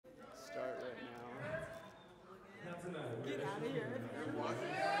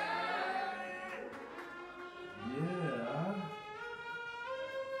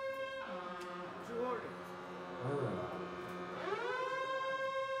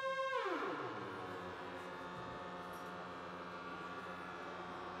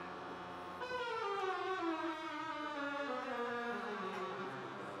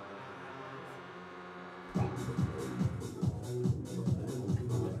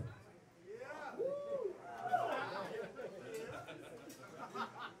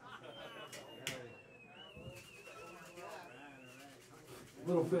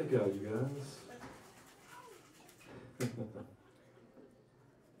Little fake out, you guys.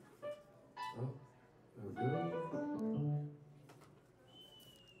 Oh, there we go.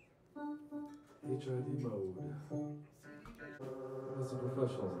 HID mode. That's some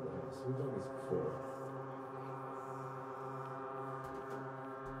professionals in there, so we've done this before.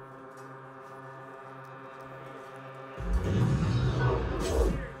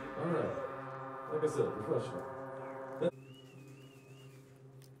 Alright. Like I said, professional.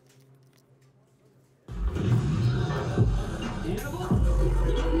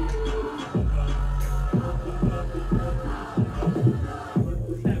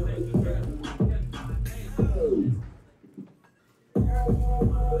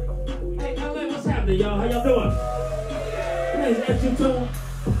 Y'all, how y'all doing? My name's Eshu.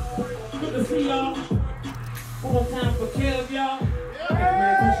 Good to see y'all. One more time for Kev, y'all. Hey,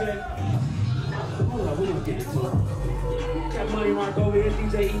 man, appreciate it. Hold on, we're gonna get into it. Got Money Mark over here,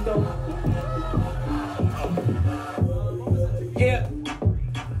 DJ Ethos. Yeah.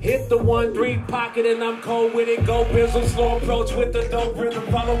 Hit the 1-3 pocket and I'm cold with it. Go pencil, slow approach with the dope rhythm.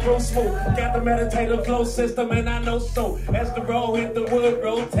 Follow real smooth. Got the meditative flow system and I know so. As the roll hit the wood,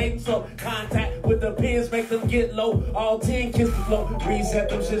 rotating slow. Contact with the pins, make them get low. All 10 kiss the flow. Reset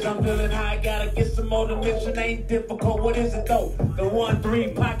them shits, I'm feeling high. Gotta get some more. The mission ain't difficult. What is it though? The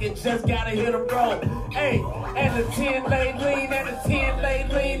 1-3 pocket just gotta hit a roll. Hey, and the 10 lay lean, and the 10 lay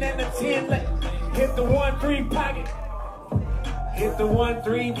lean, and the 10 lay. Hit the 1-3 pocket. Hit the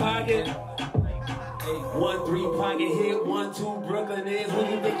 1-3 pocket. 1-3 pocket hit. 1-2 Brooklyn is who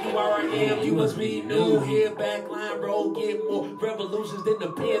you think you are. I am. You must be new here. Backline roll, get more revolutions. Then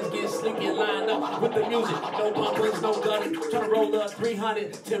the pins get slick and line up with the music. No bumpers, no gunning. Tryna roll up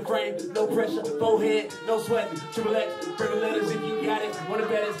 300, 10 frames, no pressure, forehead, no sweating. Triple X, bring the letters if you got it. Wanna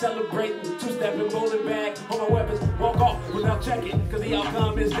bet it, celebrating. Two-stepping, rolling back on my weapons. Walk off without checking, cause the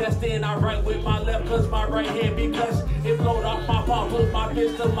outcome is destined. I write with my left, cause my right hand be blessed. It flowed off my palm, put my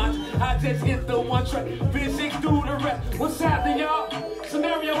fist to my. I just hit the one track. Physics do the rest. What's happening, y'all?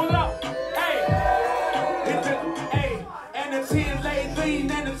 Scenario, what up? Hey, hit the, hey, and the 10 lay lean,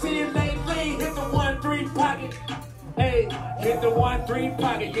 and the 10 lay lean. Hit the 1-3 pocket. Hey, hit the 1-3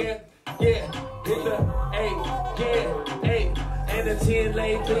 pocket, yeah, yeah. Hit the, hey, yeah, hey, and the 10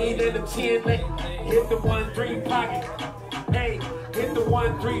 lay lean, and the 10 lay. Hit the 1-3 pocket. Hey, hit the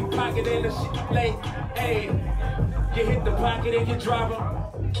 1-3 pocket, and the lay. Hey, you hit the pocket and you drop 'em.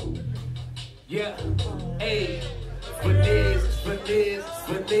 Yeah, hey, finesse, finesse,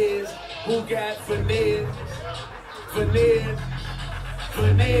 finesse. Who got finesse? Finesse,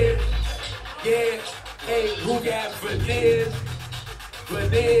 finesse. Yeah, hey, who got finesse?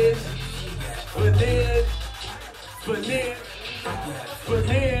 Finesse, finesse, finesse,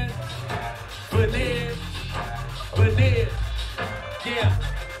 finesse, finesse, finesse. Yeah.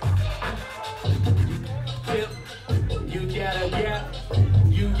 You gotta get,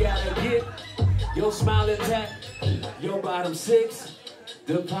 you gotta get. Your smile intact, your bottom 6.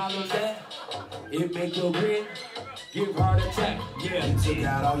 The problem that it make your grin give heart attack. Yeah,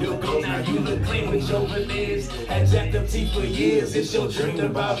 you go now. You look clean with your veneers. Had jacked up teeth for years. It's your dream to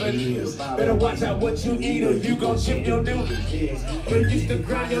buy veneers. Better watch out what you eat or you gon' chip your dude. You used to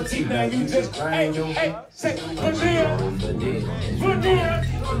grind your teeth, now you just hey, hey, say veneer, veneer,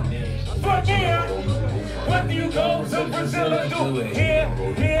 veneer. What do you go to Brazil and do? Here,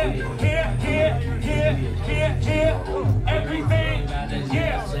 here, here, here, here, here, here. Everything,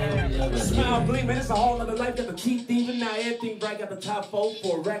 yeah. Smile gleaming, it's a whole other life. Got the teeth even now, everything right. Got the top 4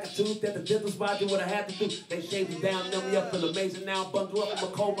 for a rack of tooth. That the dental spot do what I had to do. They shaved me down, numb me up, feel amazing now. Bundle up, I'm a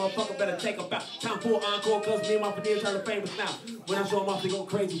cold motherfucker, better take a bout. Time for an encore, cause me and my veneers trying to famous now. When I show them off, they go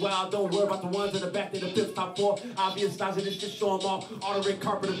crazy wild. Don't worry about the ones in the back, they're the 5th, top 4. Obvious styles of this, just show them off. All the red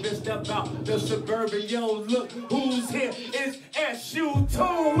carpet, the bitch step out. The suburban, yo, look who's here. It's Eshu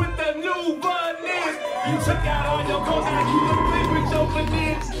 2 with the new veneers. You took out all your clothes, now you look clean with your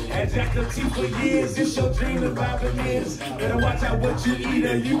veneers. Had jacked up teeth for years, it's your dream to buy veneers. Better watch out what you eat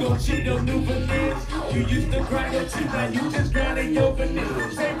or you gon' chip your new veneers. You used to grind your teeth, now you just grinding your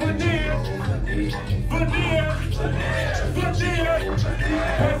veneers. Say veneer, veneer, veneer,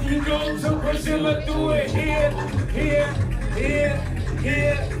 I'ma do it here, here, here,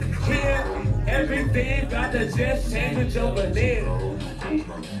 here, here. Everything got to just change over there.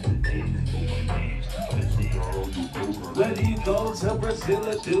 Whether you go to Brazil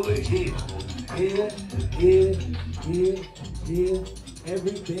or do it here, here, here, here, here.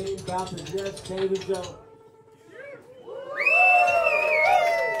 Everything got to just change over.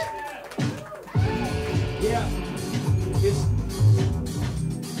 Yeah, it's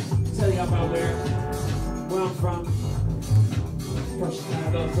tell you about where I'm from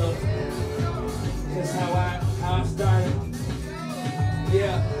Chicago, so that's how I started.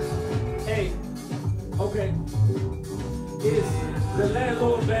 Yeah, hey, okay. It's the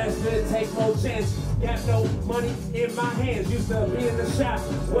landlord bastard, take more chances. Got no money in my hands, used to be in the shop.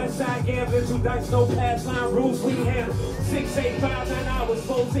 Westside gambling, 2 dice, no pass line, rules we handle. 6, 8, 5, 9 hours,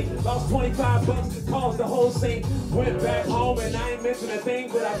 14. Lost 25 bucks, caused the whole scene. Went back home and I ain't mentioned a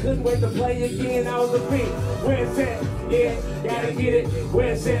thing, but I couldn't wait to play again, I was a fiend. Where's that? Yeah, gotta get it.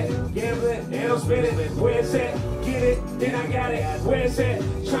 Where's that? Gambling, and I'm spinning. Where's that? Get it, then I got it. Where's that?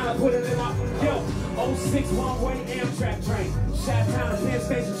 Trying to put it in my, yo. 06 one-way Amtrak train. Shot town to Penn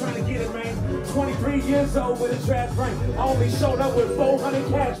Station trying to get it, man. 23 years old with a trash brain. I only showed up with 400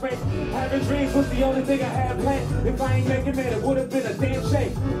 cash, man. Having dreams was the only thing I had planned. If I ain't making man, it would have been a damn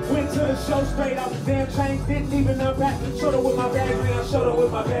shame. Went to the show straight off the damn chain. Didn't even unpack. Showed up with my bag, man. I showed up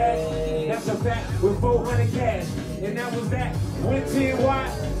with my bag. That's a fact, with 400 cash. And that was that. Went to NY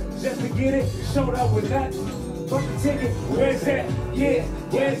just to get it. Showed up with nothing. Fuck the ticket, where's that? Yeah,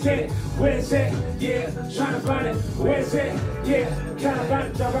 where's that? Where's that? Yeah, trying to find it. Where's that? Yeah, trying to find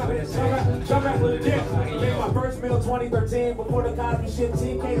it. Jump out with it, jump out with it. Yeah, made my first meal 2013 before the Cosby shit.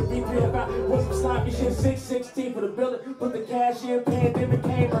 Team came to B305. Was some sloppy shit. 616 for the building. Put the cash in. Pandemic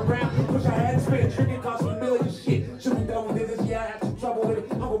came around. Wish I had to spend. Drinking cost me millions. Shit, should be done with this. Yeah, I had some trouble with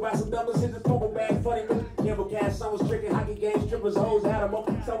it. I'm gonna buy some doubles. Hit the promo bag. Funny, gamble cash. Some was tricking hockey games. Strippers, hoes had them up.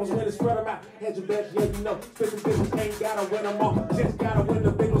 Some was winning, spread them out. Had your best, yeah, you know. Business ain't gotta win them all. Just gotta win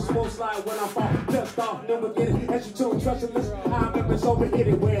the big one, smooth slide when I fall. Just off, never get it. As you tune, trust and listen. I remember it's over, hit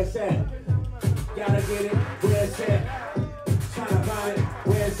it, where it's at. Gotta get it, where it's at. Trying to find it,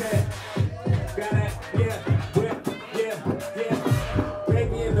 where it's at. Got it, yeah, where, yeah.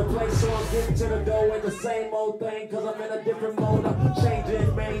 Baby in the place, so I'm getting to the door in the same old thing. Cause I'm in a different mode, I'm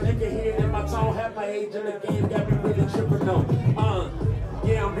changing, man. You can hear it in my tone, half my age in the game. Got me really tripping, no.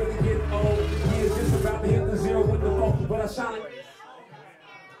 Yeah, I'm really getting old. Years just about to hit the zero with the phone, but I shine it.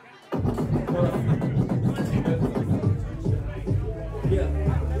 Yeah.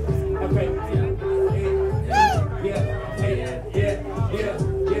 Okay. Yeah.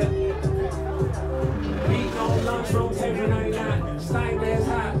 Beating on lunchroom, table 99. Steinman's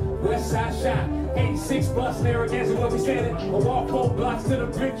high, west side shot. 86 bus Narragansett where we standing. I walk 4 blocks to the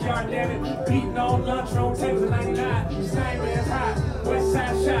brickyard, damn it. Beating on lunchroom, tables 99. Steinman's high, west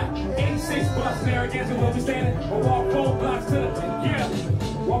side shot. 86 bus Narragansett where we standing. I walk 4 blocks to the, yeah.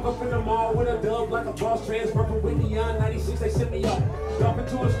 Walk up in the mall with a dub like a boss. Transfer from Whitney on 96, they sent me off. Dump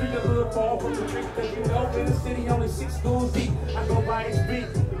into a street, a little fall from the drink that you know. In the city, only 6 schools deep. I go by his beat.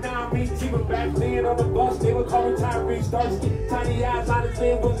 Now I meet T-But back then on the bus, they would call me Tyrese. Starsky, tiny eyes, out of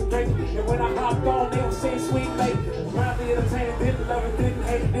bed, wasn't crazy. And when I hopped on, they would say sweet lady. Proudly entertained, didn't love it, didn't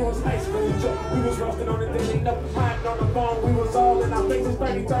hate it. It was nice, but we joke. We was roasting on it, didn't know. Hiding on the phone, we was all in our faces.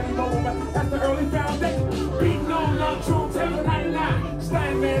 30 moment, that's the early foundation. Beating on lunchroom, table 99.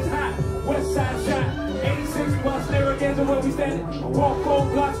 Steinman's high, west side shot. 86 bus Narragansett where we standing. Walk 4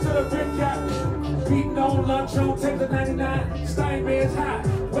 blocks to the brickyard. Beating on lunchroom, table 99. Steinman's high,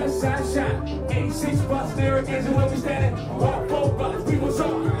 west side shot. 86 bus Narragansett where we standing. Walk 4 blocks, we was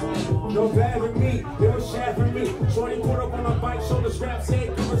on. No bad with me, they was shattering me. Shorty put up on a bike, shoulder strap,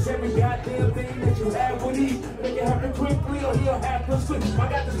 said, give us every goddamn thing that you have with ease. Make it happen quickly or he'll happen quick. I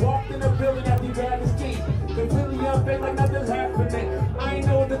got this walked in the building after he grabbed his key. Completely unfit like nothing's happening. I ain't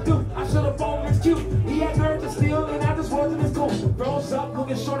know what to do, I should've phoned his cute. He had nerve to steal and I just wasn't his cool. Froze up,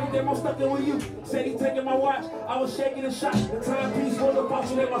 looking shorty, then I'm stuck in with you. Said he taking my watch, I was shaking and shot. The timepiece was a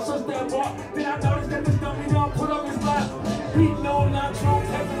bottle that my sister had bought. Then I noticed that this dummy dog put up his block. Beating on lunchroom,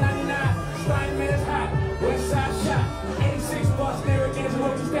 table 99. Steinman's high, west side shot. 86 bus Narragansett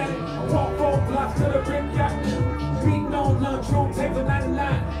where we standing. Walk 4 blocks to the brickyard. Beating on lunchroom, table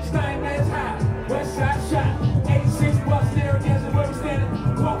 99. Steinman's high, west side shot. 86 bus Narragansett where we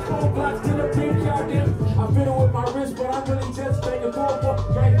standing. Walk 4 blocks to the brickyard. I fiddle with my wrist, but I'm really just taking 4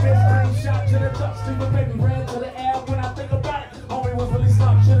 right fist, clean shot to the top. Sleeper baby ran to the air when I think about it. Homie was really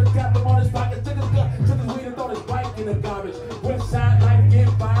slumped, should've got them on his pocket. Took his gun, took his weed and throw his bike in the garbage. West side life get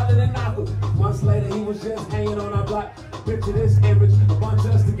violent and awkward. Months later, he was just hanging on our block. Picture this image, a bunch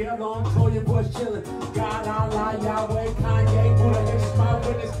of us together on Toya Bush chilling.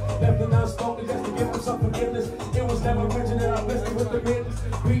 business.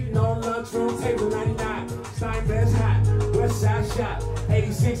 Beating on lunchroom table 99. Steinbeck's hot, West Side shot.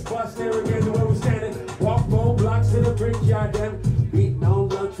 86 bus there again to where we're standing. Walk 4 blocks to the brickyard, damn it. Beating on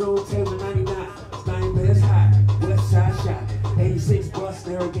lunchroom table 99. Steinbeck's hot, West Side shot. 86 bus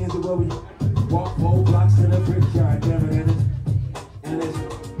there again to where we walk 4 blocks to the brickyard, damn it. And it's.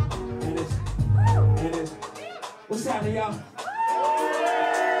 What's happening, y'all?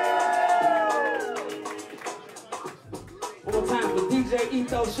 One more time for DJ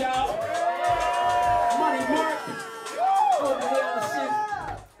Ethos, y'all. Money Mark. Over here on the shit.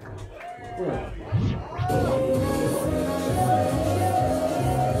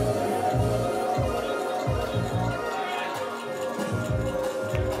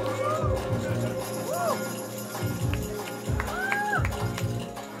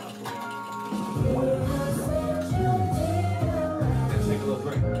 Let's take a little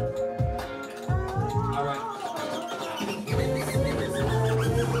break. All right.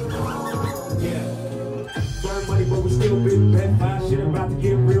 Money, but we still big bad five. Shit about to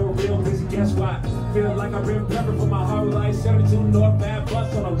get real busy. Guess why? Feel like I've been prepping for my whole life. 72 North Bad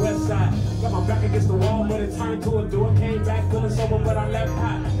bus on the west side. Got my back against the wall, but it turned to a door. Came back feeling sober, but I left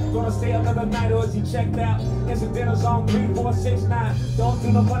hot. Gonna stay another night, or is he checked out? Incidentals on 3469. Don't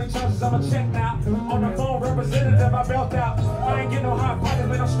do no money charges, I'ma check now. On the phone, representative, I belt out. I ain't get no hot pocket,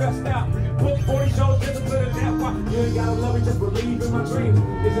 man, I'm stressed out. Book 40 shows, just to put it that far. You ain't gotta love me, just believe in my dream.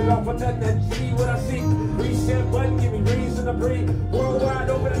 Is it all for nothing that you see what I see? Reset button, give me reason to breathe. Worldwide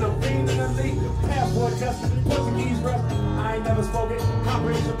open and I'm feeding the lead. Passport tested, Portuguese rusty. I ain't never spoken,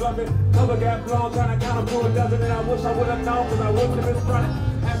 comprehension bluffing. Color gap blown, trying to count a poor dozen. And I wish I would've known, cause I wouldn't have been running.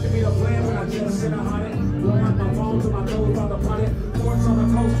 After me a plan when I just sent 100. Blowing up my phone to my nose about the planet. Ports on the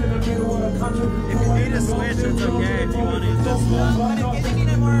coast in the middle of the country. If you need a switch, it's okay if you want it. Just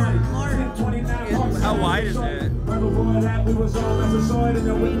how wide is it? Right before that, we was all Massasoit, and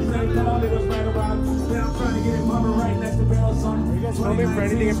the witness ain't called, it was right around. Now I'm trying to get it bumping right next to Barrel Sun. Are you guys filming for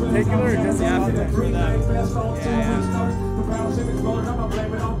anything in particular, or just Yeah, content for that. Yeah. The Barrel Civic rolling, I'ma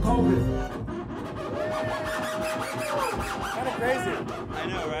blame it on COVID. kind of crazy? I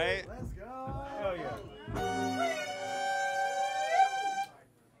know, right? Let's go. Hell yeah.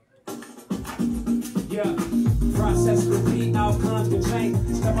 Yeah, process, repeat, outcomes can change.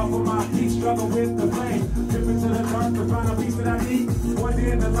 Step up on my feet, struggle with the flame. Dip into the dark to find a piece that I need. One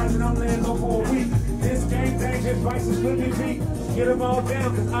day in the life and I'm laying low for a week. This game dangerous, vices with me feet. Get them all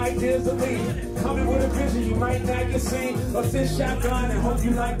down, cause ideas are lead. Coming with a vision, you might not get seen. Or sit shotgun and hope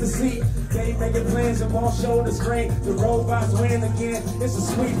you like to see. They making plans and won't show the screen. The robots win again, it's a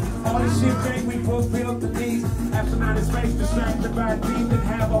sweep. All this shit think we fulfill the needs. Astronaut in space, distracted by a demon.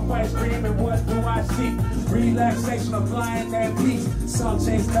 Have a white screaming, what do I see? Relaxation of flying that peace. Some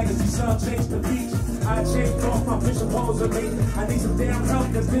chase legacy, some chase the beach. I chase off my vision pose of me. I need some damn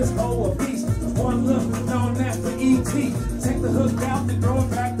help, cause this whole a beast. One look, known that for E.T. Take the hook out, then throw it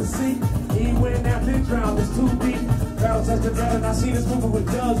back to sea. He went after it drowned, it's too deep. Barrel tested better, and I see this moving with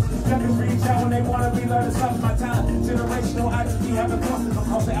duds. Youngers reach out when they wanna be learning something. My talent, generational identity, having fun. I'm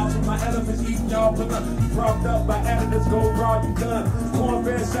crossing out with my elements, eating y'all for lunch. Propped up by editors, go raw, you done.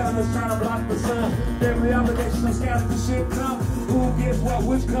 Corn-fed sentiments trying to block the sun. Family obligations, I'm scattered the shit come. Who gets what,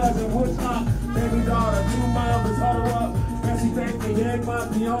 which cousin, which aunt? Baby daughter, 2 moms, huddle up. Fancy thank me, egg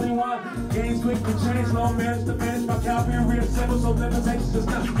month, the only one. Games quick to change, long manage to manage. My copy and real simple, so limitations just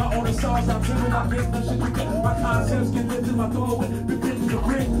not. My only songs, I'm timid, I get no shit to get. My concepts get lit to my throat with the pictures of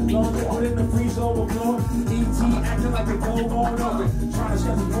brick. Long liquid in the freeze overflowing. E.T. acting like a gold on over. Trying to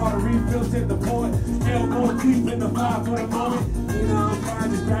shut the water, refills in the point. Elbow deep in the fire for the moment. You know, I'm fine,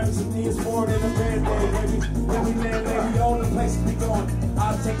 just grabbing some knees more than a band-aid, baby. Every man, baby, all the places we going.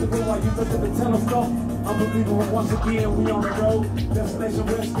 I'll take the wheel while you look at the telescope. Unbelievable, once again, we on the road. Destination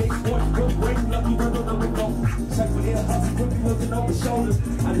where skate, sports, good break, lucky window, number go. Check for ear hustle, quickly looking over shoulders.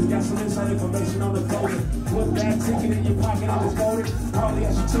 I just got some inside information on the coding. Put that ticket in your pocket, I just voted. Probably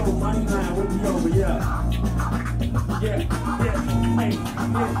as you chill, money line with me over, yeah. Yeah, hey,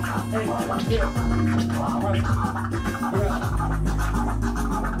 right, yeah.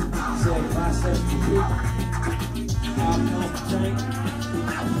 Said process complete. Outcome change.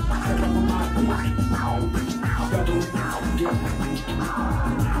 Step up on my feet. Struggle, yeah.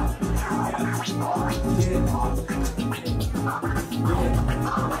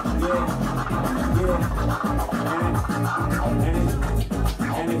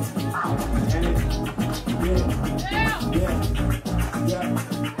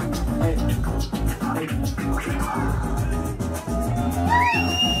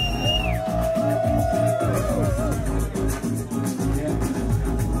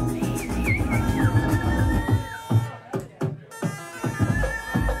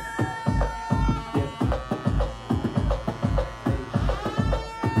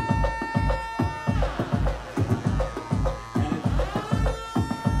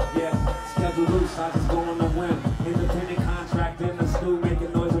 I just go on the whim. Independent contractor in the school,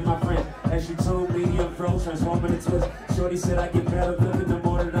 making noise with my friends. Eshu tune, medium froze, transforming the twist. Shorty said I get better living the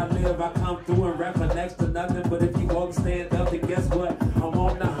more that I live. I come through and rap for next to nothing. But if you won't stand up, then guess what? I'm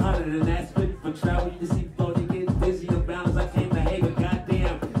on the 100 and that's fit for travel. You can see flow, you get busy and balance. I came to hang, but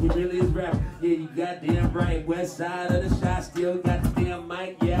goddamn, he really is rap. Yeah, you goddamn right. West side of the shot, still got the damn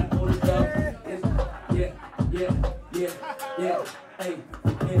mic. Yeah, I hold it up. Yeah. Hey,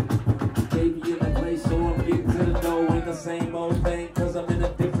 baby in the place, so I'm getting to the dough. Ain't the same old thing, cause I'm in a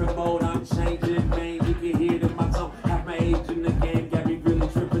different mode. I'm changing, man. You can hear it in my tone. Half my age in the game got me really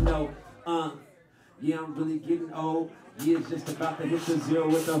tripping, though. Yeah, I'm really getting old. Yeah, it's just about to hit the zero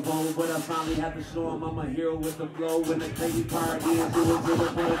with the vote. But I finally have to show him I'm a hero with the flow. And the crazy part is it was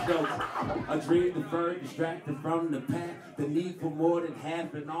a joke. A dream deferred, distracted from the past. The need for more than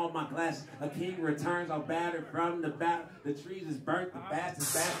half in all my classes. A king returns, I'm battered from the battle. The trees is burnt, the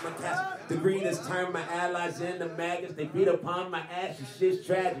bastards bash my castle. The green has turned my allies into maggots. They beat upon my ashes, shit's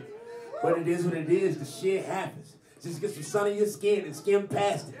tragic. But it is what it is, the shit happens. Just get some sun on your skin and skim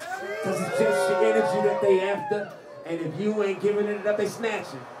past it. Cause it's just your energy that they after. And if you ain't giving it up, they snatch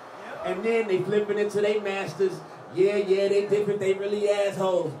it. And then they flipping into they masters. Yeah, they different, they really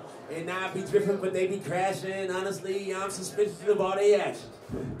assholes. And I be drifting, but they be crashing. Honestly, I'm suspicious of all their actions.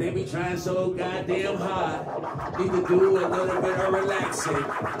 They be trying so goddamn hard. Need to do a little bit of relaxing.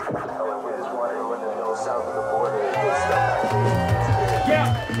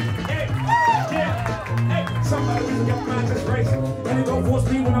 Yeah. Somebody can get my mind just racing. And it don't force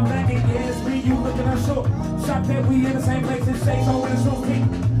me when I'm backing. Yeah, it's me, you looking at short. Shot that we in the same place and shades on when it's so peak.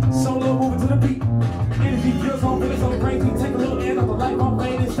 Solo moving to the beat. Energy feels on, feeling so crazy. Take a little end of the life I'm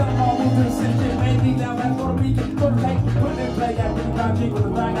playing and shut all move to the city. Made me down, that's for the weekend. Put it in play, got 55 G with the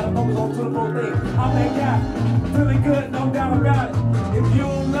line, gotta focus on to the whole thing. I'm that guy, feeling good, no doubt about it. If you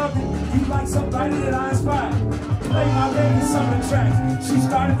don't love it, you like somebody that I inspire. Play my baby summer tracks, she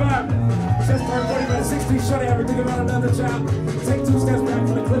started vibing. Just turned 40 by 60, shorty, everything about another job. Take 2 steps back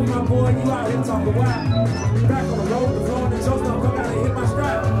from the clip, my boy, you out here talking wild. Back on the road, the floor, and the jokes don't come out and hit my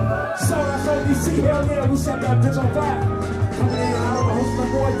stride. So I showed DC, hell yeah, we set that bitch on fire. Coming in, I don't know who's my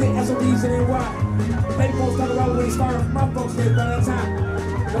boy, think SOBs and NY. They folks talk about when he started from my folks, there's better time.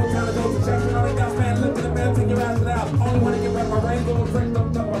 No time to go to church, all they got man, look at the man, take your ass out. Only want to get back my rain, go and drink,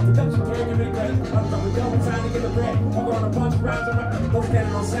 don't talk about production, can't give me credit. I'm talking double time to get the bread. I'm going to punch rounds around, don't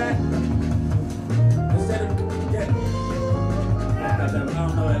stand on side. Instead of, yeah. I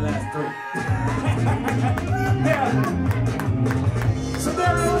don't know that last 3. Yeah. So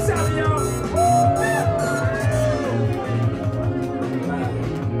there it is, out y'all.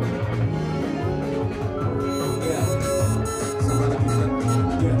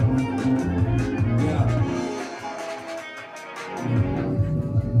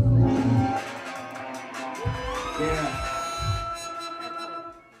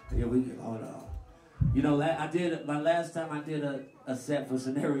 You know, my last time I did a set for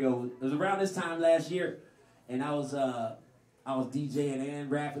Scenario, it was around this time last year, and I was DJing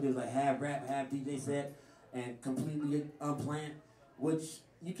and rapping. It was like half rap, half DJ set, and completely unplanned, which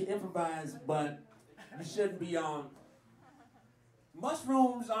you can improvise, but you shouldn't be on.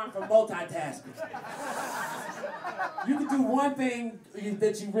 Mushrooms aren't for multitasking. You can do one thing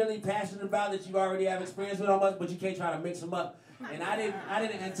that you're really passionate about, that you already have experience with on much, but you can't try to mix them up. And I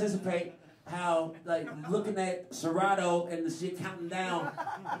didn't anticipate how, like, looking at Serato and the shit counting down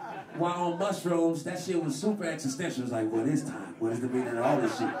while on mushrooms, that shit was super existential. It was like, what is time? What is the meaning of all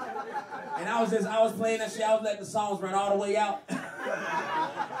this shit? And I was playing that shit, I was letting the songs run all the way out.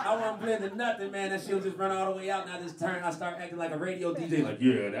 I wasn't playing to nothing, man. That shit would just run all the way out, and I start acting like a radio DJ, like,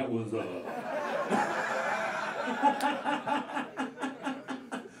 yeah, that was,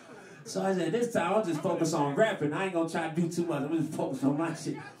 So I said, this time I'll just focus on rapping. I ain't gonna try to do too much. I'm just focus on my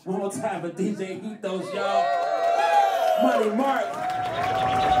shit. One more time for DJ Ethos, y'all. Money Mark.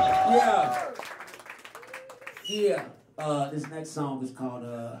 Yeah. This next song is called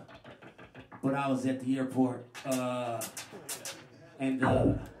But I Was at the Airport.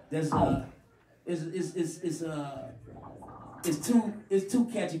 There's two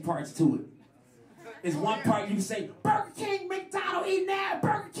catchy parts to it. It's one part you can say, Burger King, McDonald, eating that.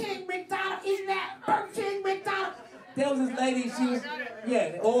 Burger King, McDonald, eating that. Burger King, McDonald. There was this lady, she was,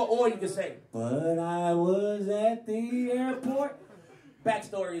 yeah, or you can say, but I was at the airport.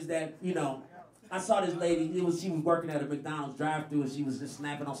 Backstory is that, you know, I saw this lady, she was working at a McDonald's drive-thru and she was just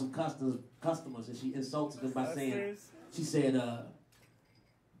snapping on some customers and she insulted them by saying, she said,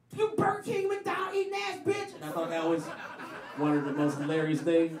 you Burger King, McDonald, eating ass bitch. And I thought that was one of the most hilarious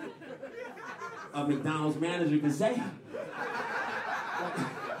things a McDonald's manager can say.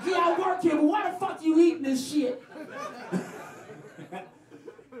 Yeah, I work here, but why the fuck you eating this shit?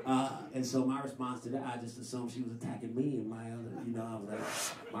 And so my response to that, I just assumed she was attacking me and my other, you know, I was like,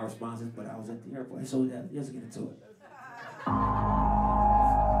 my response is, but I was at the airport. So yeah, let's get into it.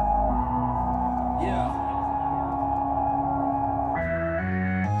 Yeah.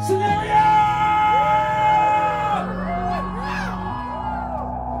 Scenario!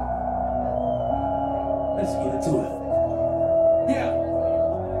 Let's get into it. Yeah.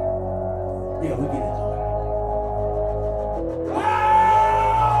 Yeah, we get into it.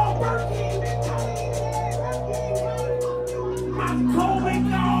 I'm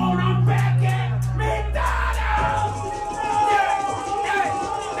going on, I'm back at McDonald's!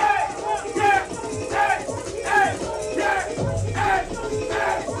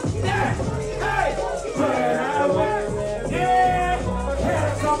 Had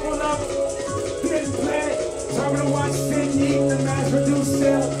a couple of them, didn't plan it. Time to watch Fit eat the mass reduced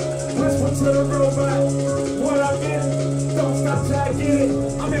cell. Whisper to the robot, what I'm in, don't stop till I get it.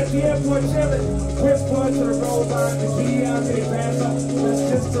 I'm at the airport chillin', whisper to the robot, the key out, they pass up. Let's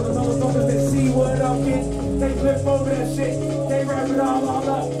just to the motherfuckers that see what I'm getting. They flip over that shit, they wrap it all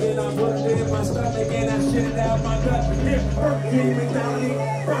up. Then I put it in my stomach and I shit it out my gut. Yeah, Burger King,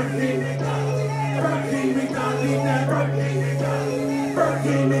 McDonald's, Burger King, McDonald's, Burger King, McDonald's, that Burger King, McDonald's, Burger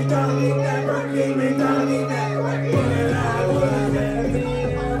King, McDonald's, that Burger King, McDonald's, that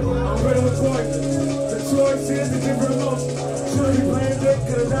I'm ready with choices. The choice is a different emotion. Sure you playing good,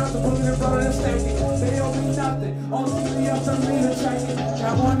 cause I'm the pulling in front of the station. They don't mean nothing. All the else I'm being attracted.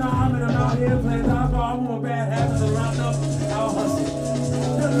 Got one arm and I'm out here playing dodgeball. I'm on bad habits around up. I'll hustle.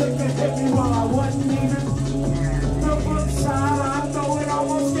 The liquor hit me while I wasn't even. The flip side, I know it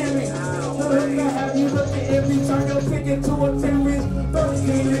almost scared me. The liquor have you looking at me, turn your ticket to a 10-inch. Burger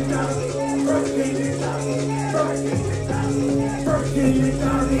King, McDonald's, Burger King, McDonald's, Burger King, McDonald's, Burger King,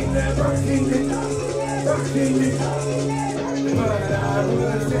 McDonald's, that Burger King, McDonald's, Burger King, McDonald's. But I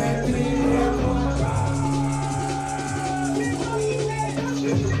was at the airport.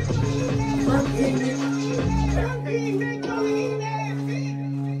 Burger King, Burger King, McDonald's.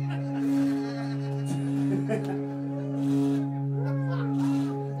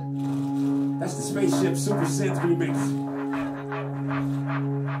 That's the Spaceship Super Sense remix.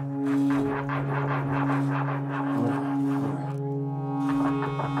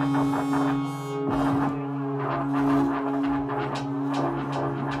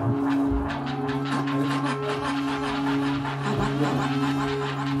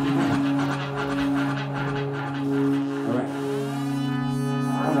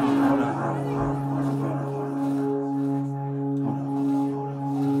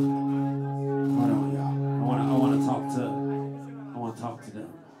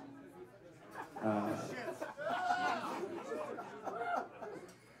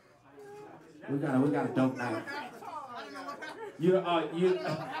 We got a dope night. You hold up.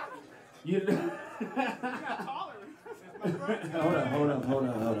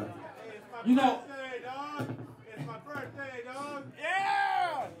 You know, It's my birthday, dog.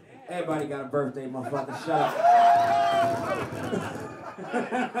 Yeah! Everybody got a birthday, motherfucker. Shut up.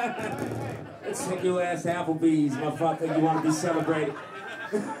 Let's take your ass to Applebee's, motherfucker. You want to be celebrated.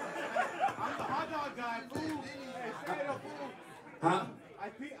 I'm the hot dog guy, fool. Hey, Sadio, fool. Huh? I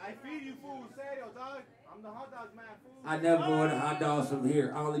feed you food, Sadio, dog. I'm the hot dog man, fool. I never order hot dogs from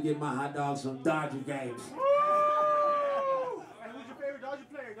here. I only get my hot dogs from Dodger games. Hey, who's your favorite Dodger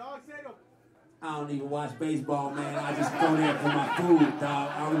player, dog? Sadio. I don't even watch baseball, man. I just go there for my food,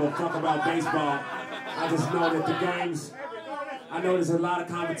 dog. I don't give a fuck about baseball. I just know that the games, I know there's a lot of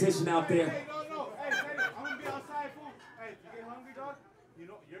competition out there. Hey, no. Hey, Sadio, I'm gonna be outside, fool. Hey, you get hungry, dog? You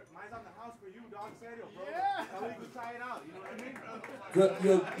know, mine's on the house for you, dog, Sadio, bro. Yeah. That way you can try it out, you know what I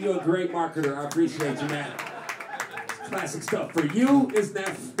mean? You're a great marketer. I appreciate you, man. Classic stuff. For you,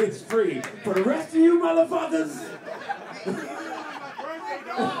 it's free. For the rest of you motherfuckers.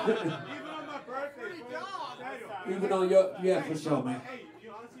 Even on your, yeah, for sure, man. Hey,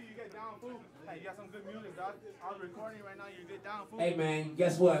 honestly, you get down, fool. Hey, you got some good music, dog. I was recording right now. You get down, fool. Hey, man,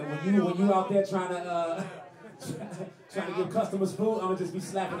 guess what? When you out there trying to give customers food, I'm gonna just be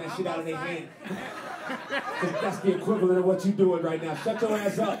slapping that shit out of their hand. That's the equivalent of what you doing right now. Shut your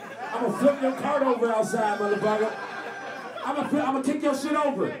ass up. I'm gonna flip your cart over outside, motherfucker. I'm gonna kick your shit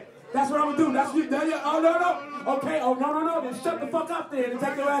over. That's what I'm gonna do. That's what you. Oh no. Okay. Oh no. Then shut the fuck up there and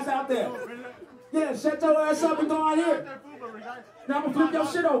take your ass out there. Yeah, shut your ass up and go out here. Now I'm gonna flip your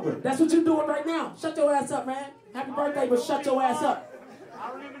shit over. That's what you're doing right now. Shut your ass up, man. Happy birthday, but shut your ass up. I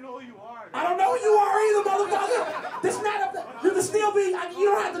don't even know who you are. I don't know who you are either, motherfucker. This not up there. You can still be. You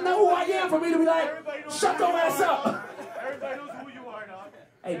don't have to know who I am for me to be like, shut your ass up. Everybody knows who you are, dog.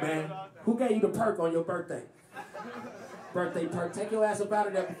 Hey, man, who gave you the perk on your birthday? Birthday perk. Take your ass up out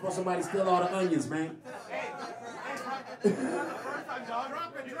of there before somebody steal all the onions, man.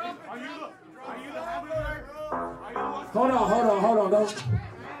 Hold on.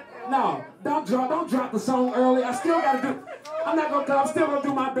 Don't drop the song early. I still gotta do. I'm still gonna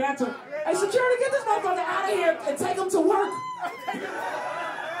do my banter. Hey, security, get this motherfucker out of here and take him to work.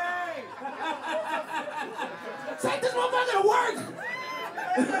 Take this motherfucker to work.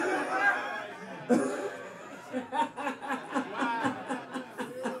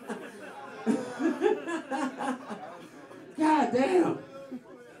 God damn.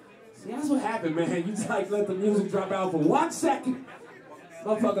 See, that's what happened, man. You just like let the music drop out for 1 second.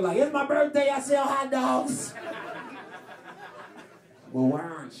 Motherfucker like, it's my birthday, I sell hot dogs. Well, why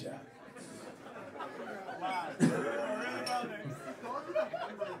aren't you?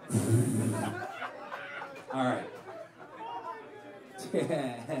 All right.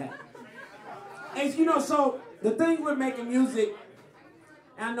 And you know, so the thing with making music,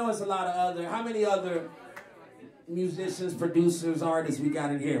 I know it's a lot of other, how many other musicians, producers, artists we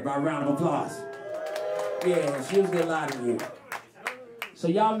got in here? By a round of applause. Yeah, it's usually a lot in here. So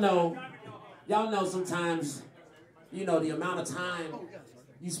y'all know sometimes, you know, the amount of time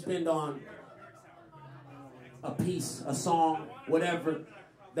you spend on a piece, a song, whatever,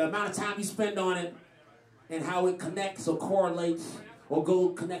 the amount of time you spend on it and how it connects or correlates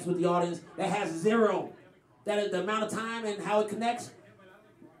or connects with the audience, that has zero. That is the amount of time and how it connects.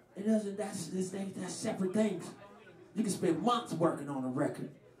 It doesn't, that's separate things. You can spend months working on a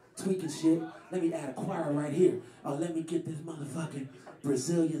record, tweaking shit. Let me add a choir right here. Or let me get this motherfucking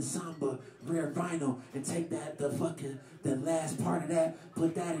Brazilian samba rare vinyl and take the last part of that,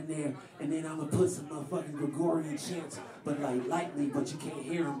 put that in there, and then I'm gonna put some motherfucking Gregorian chants, but like lightly, but you can't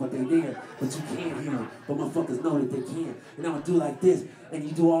hear them, but they're there, but you can't hear them, but motherfuckers know that they can. And I'm gonna do like this, and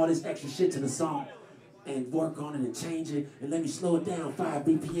you do all this extra shit to the song, and work on it and change it, and let me slow it down 5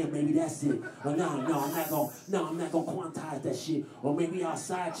 BPM, maybe that's it. Or no, I'm not gonna quantize that shit. Or maybe I'll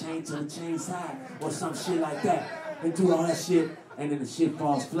side chain to the chain side, or some shit like that, and do all that shit, and then the shit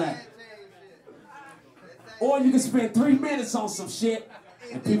falls flat. Or you can spend 3 minutes on some shit,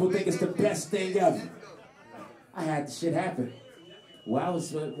 and people think it's the best thing ever. I had the shit happen. Well,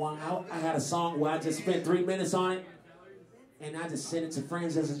 I had a song where I just spent 3 minutes on it, and I just sent it to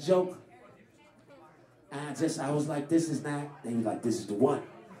friends as a joke. And I was like, this is not, they were like, this is the one.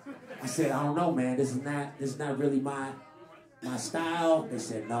 I said, I don't know, man, this is not really my style. They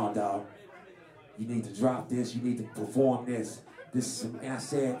said, no, dog, you need to drop this, you need to perform this. And I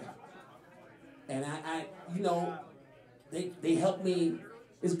said, and I you know, they helped me.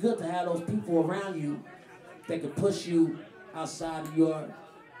 It's good to have those people around you that can push you outside of your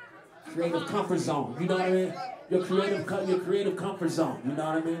creative comfort zone. You know what I mean? Your creative comfort zone. You know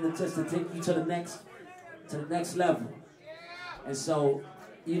what I mean? It's just to take you to the next level. And so,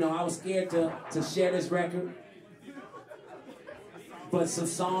 you know, I was scared to share this record, but some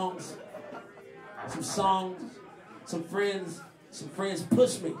friends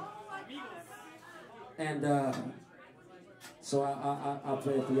pushed me, and so I'll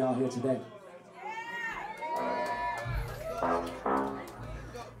play it for y'all here today.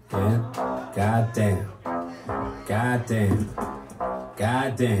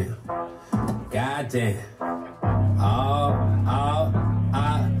 Goddamn.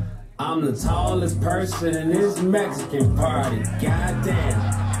 I'm the tallest person in this Mexican party. Goddamn.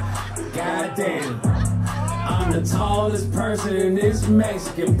 I'm the tallest person in this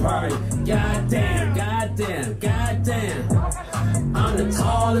Mexican party. Goddamn. I'm the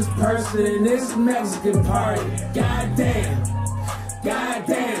tallest person in this Mexican party. Goddamn.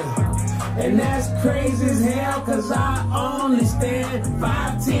 And that's crazy as hell, cause I only stand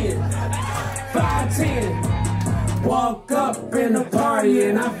 5'10". Walk up in the party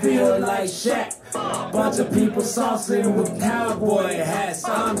and I feel like Shaq. Bunch of people saucing with cowboy hats.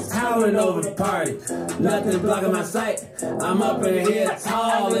 I'm towering over the party. Nothing blocking my sight. I'm up in here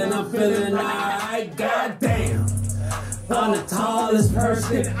tall and I'm feeling alright. Goddamn. I'm the tallest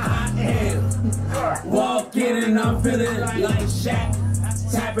person I am. Walking and I'm feeling like Shaq.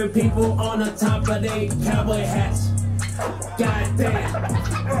 Tapping people on the top of their cowboy hats. Goddamn.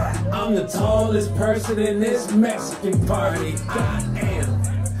 I'm the tallest person in this Mexican party. I am.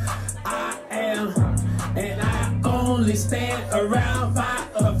 And I only stand around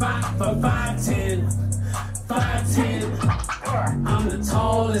 5'10". I'm the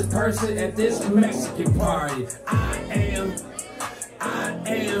tallest person at this Mexican party. I am.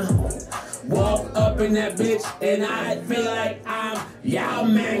 Walk up in that bitch and I feel like I'm Yao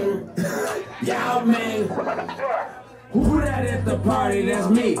Ming. Who that at the party? That's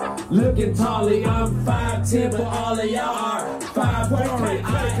me. Looking tally, I'm 5'10", but all of y'all are 5'4".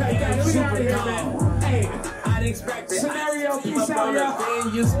 I am super tall. Hey, I'd expect it. Scenario, peace out, y'all.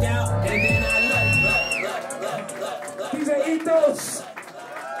 Then you scout, and then I look. He's an Ethos.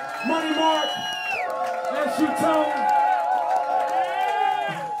 Money Mark. Eshu Tone.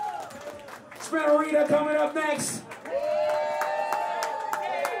 Spenarita coming up next.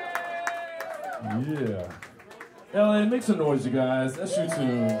 Yeah. LA, make some noise, you guys. Eshu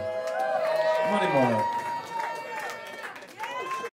Tune. Money Mark.